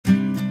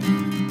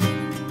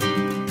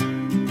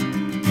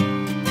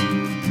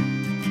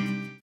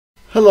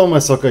Hello, my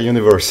soccer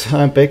universe.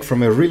 I'm back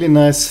from a really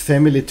nice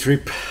family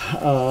trip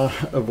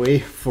away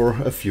for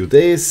a few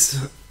days,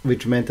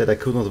 which meant that I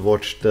could not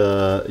watch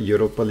the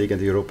Europa League and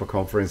the Europa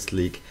Conference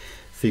League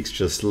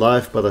fixtures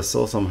live, but I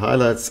saw some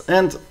highlights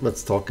and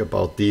let's talk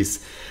about these.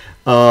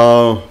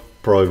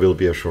 Probably will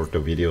be a shorter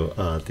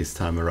video this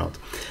time around.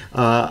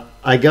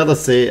 I gotta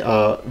say,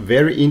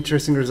 very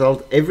interesting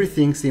result.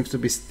 Everything seems to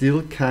be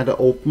still kind of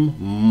open.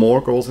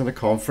 More goals in the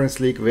Conference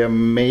League, where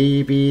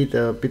maybe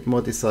the bit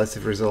more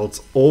decisive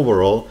results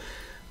overall.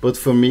 But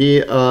for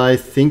me, I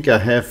think I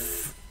have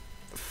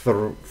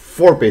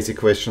four basic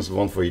questions,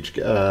 one for each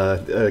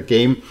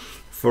game.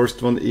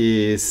 First one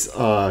is,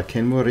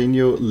 can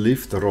Mourinho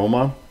lift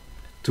Roma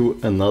to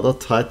another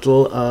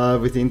title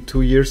within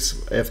 2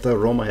 years after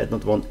Roma had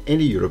not won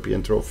any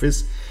European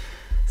trophies?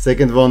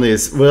 Second one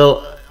is,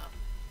 well,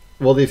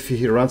 what if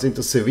he runs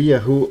into Sevilla,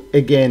 who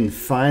again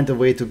find a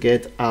way to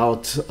get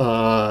out,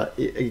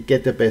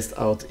 get the best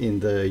out in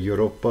the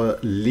Europa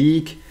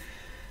League?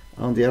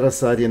 On the other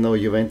side, you know,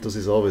 Juventus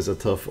is always a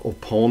tough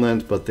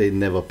opponent, but they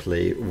never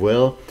play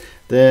well.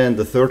 Then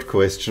the third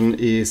question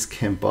is,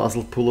 can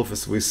Basel pull off a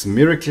Swiss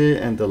miracle?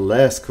 And the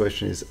last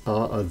question is,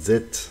 are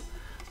that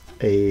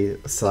a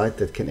side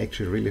that can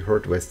actually really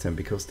hurt West Ham,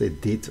 because they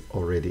did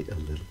already a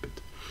little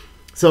bit.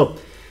 So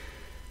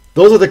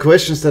those are the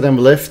questions that I'm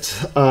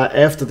left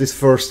after this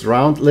first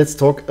round. Let's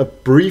talk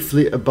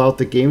briefly about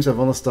the games. I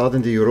want to start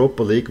in the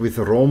Europa League with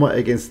Roma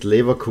against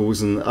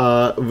Leverkusen,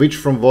 which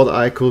from what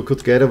I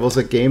could gather was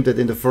a game that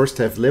in the first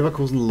half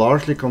Leverkusen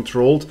largely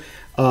controlled.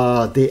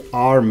 They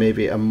are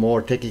maybe a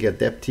more technically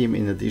adept team.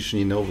 In addition,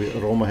 you know,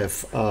 Roma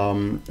have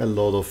a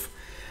lot of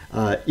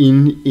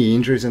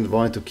injuries and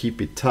wanted to keep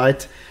it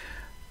tight.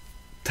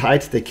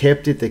 They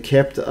kept it. They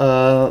kept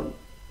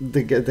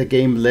the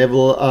game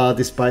level,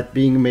 despite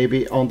being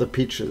maybe on the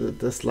pitch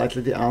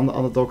slightly the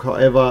underdog.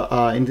 However,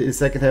 in the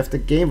second half, the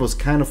game was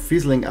kind of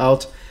fizzling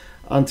out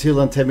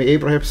until Tammy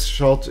Abraham's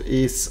shot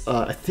is,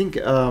 I think,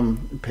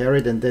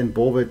 parried, and then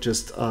Bove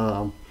just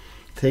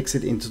takes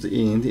it into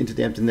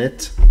the empty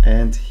net,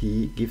 and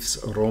he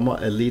gives Roma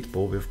a lead.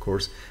 Bove, of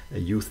course, a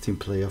youth team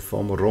player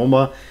from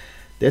Roma.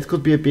 That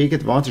could be a big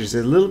advantage. It's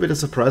a little bit a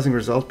surprising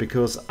result,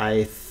 because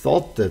I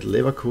thought that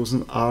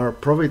Leverkusen are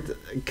probably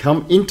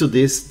come into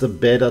this the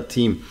better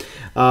team.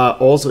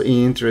 Also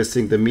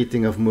interesting, the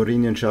meeting of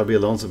Mourinho and Xabi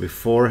Alonso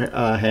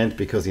beforehand,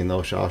 because you know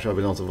Xabi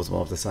Alonso was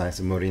one of the signings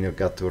and Mourinho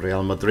got to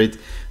Real Madrid.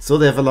 So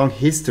they have a long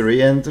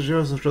history, and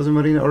Jose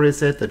Mourinho already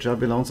said that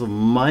Xabi Alonso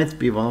might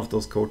be one of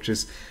those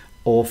coaches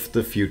of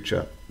the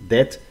future.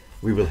 That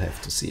we will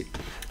have to see.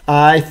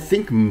 I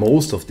think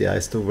most of the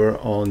eyes were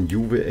on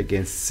Juve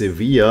against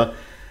Sevilla,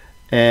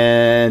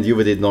 and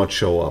Juve did not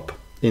show up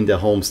in their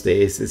home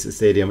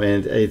stadium,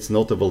 and it's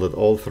notable that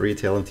all three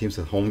Italian teams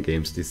had home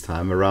games this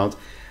time around,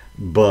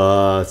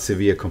 but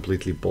Sevilla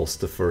completely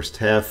bossed the first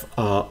half,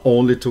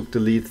 only took the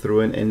lead through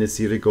an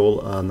NSiri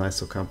goal,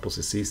 nice Ocampos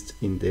assist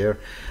in there.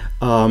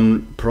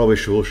 Probably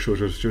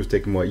should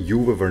take more.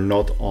 Juve were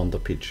not on the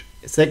pitch.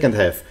 Second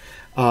half,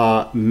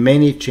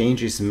 many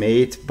changes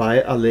made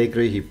by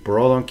Allegri. He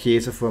brought on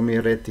Chiesa for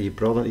Miretti, he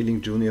brought on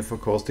Ealing Jr. for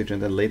Kostic, and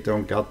then later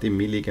on Gatti,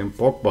 Milik and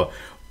Pogba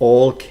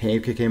all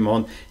came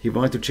on. He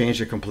wanted to change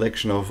the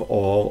complexion of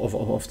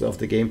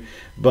the game,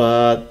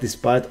 but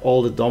despite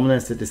all the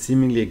dominance that they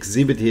seemingly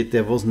exhibited,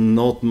 there was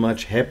not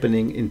much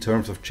happening in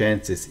terms of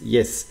chances.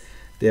 Yes,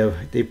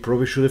 they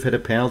probably should have had a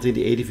penalty in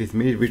the 85th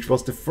minute, which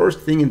was the first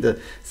thing in the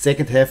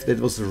second half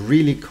that was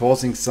really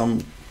causing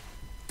some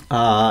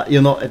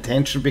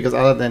attention, because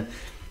other than,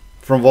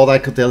 from what I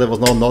could tell, there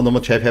was not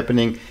much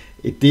happening.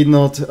 It did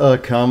not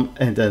come,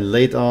 and then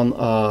late on,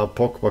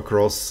 Pogba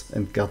cross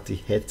and Gatti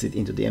heads it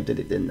into the empty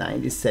net in the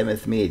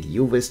 97th minute.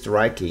 Juve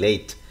strike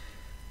late.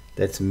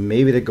 That's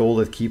maybe the goal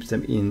that keeps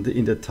them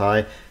in the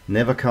tie.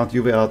 Never count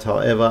Juve out.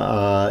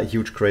 However,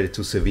 huge credit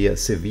to Sevilla.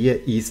 Sevilla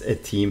is a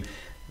team,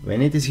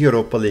 when it is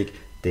Europa League,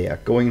 they are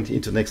going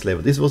into next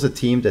level. This was a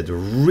team that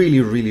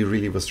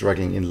really was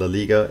struggling in La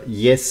Liga.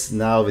 Yes,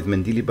 now with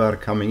Mendilibar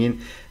coming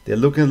in, they're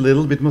looking a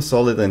little bit more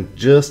solid, and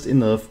just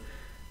enough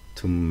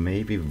to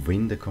maybe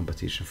win the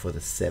competition for the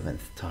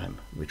 7th time,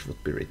 which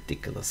would be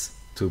ridiculous,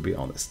 to be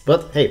honest.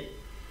 But hey,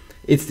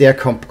 it's their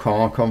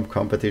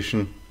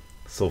competition.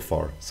 So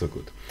far, so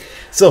good.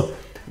 So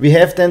we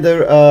have then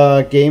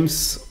the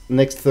games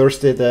next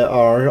Thursday. There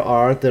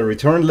are the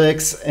return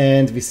legs,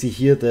 and we see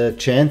here the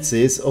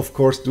chances. Of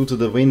course, due to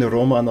the win,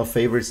 Roma are now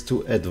favorites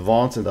to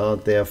advance and are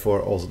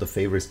therefore also the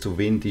favorites to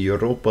win the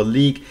Europa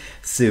League.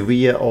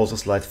 Sevilla also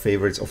slight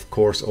favorites, of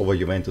course, over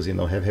Juventus. You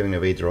know, having a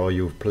away draw,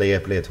 you play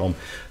at home,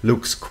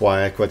 looks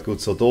quite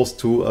good. So those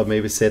two are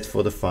maybe set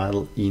for the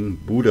final in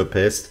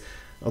Budapest.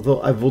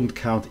 Although I wouldn't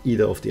count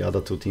either of the other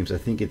two teams. I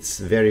think it's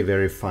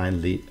very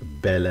finely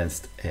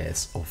balanced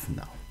as of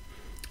now.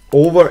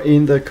 Over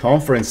in the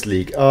Conference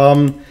League,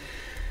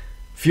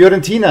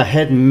 Fiorentina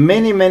had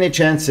many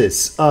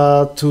chances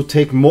to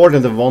take more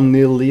than the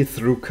 1-0 lead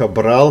through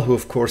Cabral, who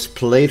of course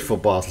played for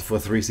Basel for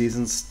 3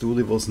 seasons.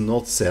 Dooley was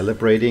not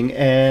celebrating,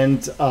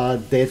 and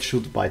that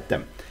should bite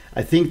them.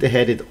 I think they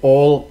had it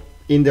all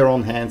in their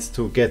own hands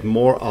to get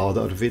more out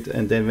of it.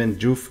 And then when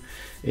Juve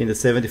in the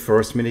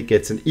 71st minute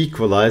gets an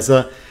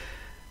equaliser,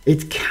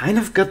 it kind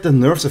of got the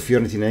nerves of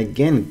Fiorentina.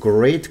 Again,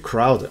 great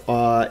crowd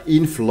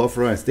in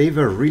Florence. They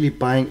were really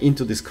buying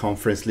into this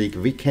Conference League.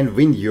 We can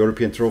win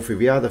European trophy.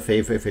 We are the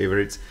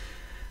favorites.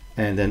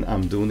 And then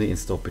Amdouni in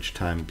stoppage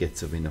time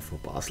gets a winner for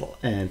Basel.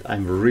 And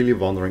I'm really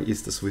wondering,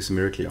 is the Swiss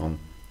miracle on?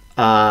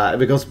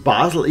 Because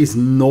Basel is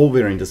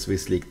nowhere in the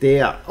Swiss league.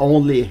 They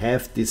only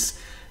have this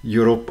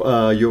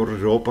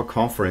Europa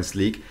Conference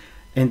League.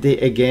 And they,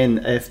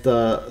 again,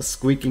 after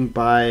squeaking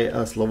by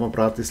Slovan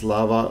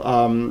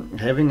Bratislava,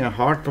 having a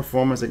hard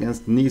performance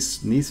against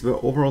Nice. Nice were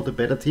overall the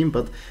better team,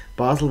 but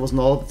Basel was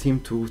not the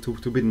team to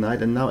be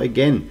denied. And now,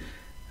 again,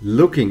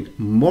 looking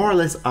more or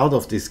less out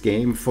of this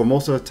game for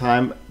most of the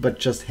time, but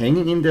just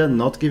hanging in there,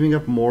 not giving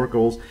up more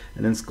goals,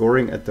 and then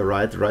scoring at the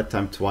right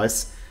time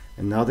twice.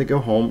 And now they go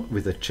home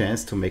with a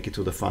chance to make it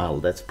to the final.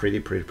 That's pretty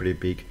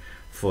big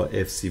for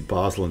FC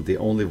Basel, and the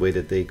only way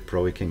that they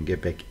probably can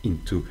get back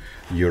into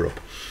Europe.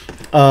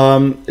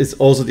 It's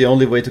also the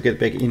only way to get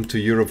back into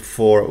Europe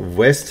for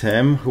West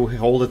Ham, who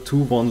hold a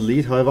 2-1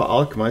 lead. However,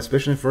 Alkmaar,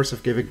 especially in first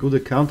half, gave a good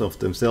account of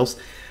themselves.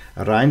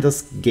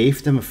 Reinders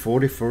gave them a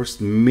 41st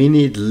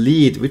minute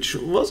lead, which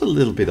was a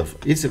little bit of,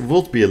 it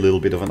would be a little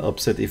bit of an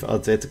upset if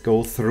AZ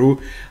go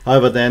through.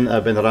 However, then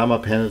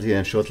Benrahma penalty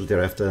and shortly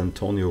thereafter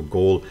Antonio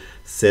goal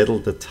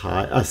settled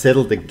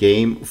the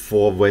game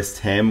for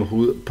West Ham,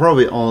 who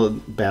probably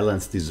on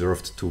balance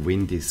deserved to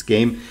win this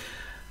game,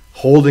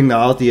 holding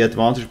now the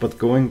advantage. But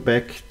going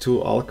back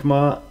to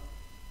Alkmaar,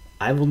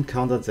 I wouldn't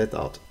count AZ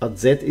out.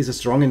 AZ is a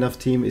strong enough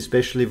team,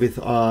 especially with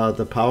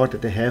the power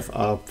that they have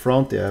up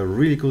front. They are a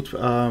really good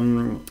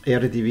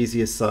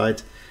Eredivisie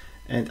side,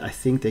 and I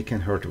think they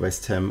can hurt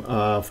West Ham.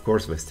 Of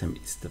course, West Ham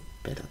is the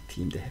better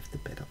team. They have the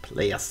better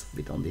players.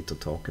 We don't need to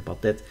talk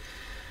about that.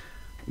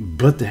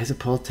 But there's a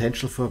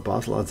potential for a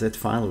Basel AZ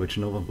final, which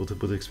no one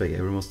would expect.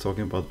 Everyone's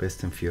talking about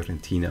West Ham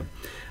Fiorentina.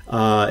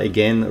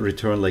 Again,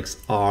 return legs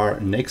are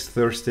next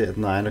Thursday at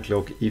 9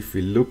 o'clock. If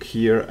we look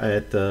here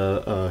at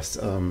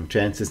the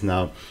chances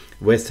now,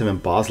 West Ham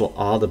and Basel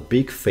are the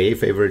big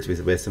favorites,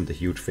 with West Ham the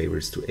huge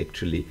favorites to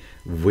actually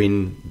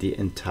win the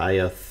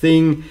entire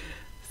thing,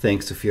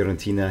 thanks to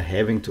Fiorentina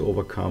having to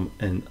overcome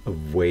an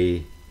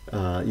away,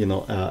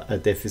 a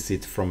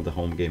deficit from the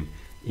home game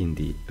in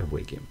the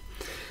away game.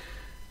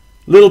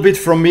 Little bit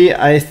from me.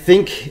 I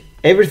think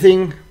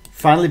everything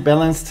finally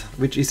balanced,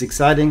 which is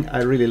exciting.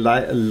 I really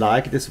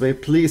like this way.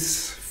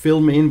 Please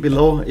fill me in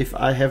below if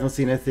I haven't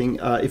seen anything,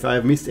 if I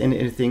have missed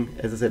anything.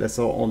 As I said, I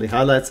saw only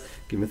highlights.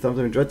 Give me a thumbs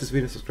up, enjoyed this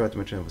video, subscribe to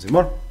my channel for see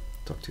more.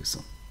 Talk to you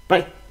soon.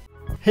 Bye.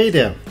 Hey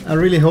there, I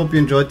really hope you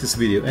enjoyed this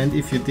video, and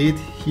if you did,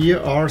 here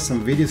are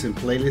some videos and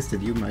playlists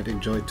that you might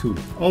enjoy too.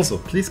 Also,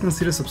 please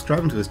consider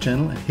subscribing to this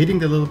channel and hitting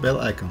the little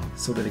bell icon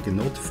so that you get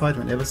notified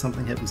whenever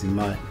something happens in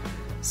my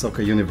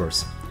soccer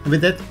universe. And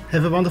with that,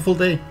 have a wonderful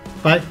day.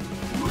 Bye.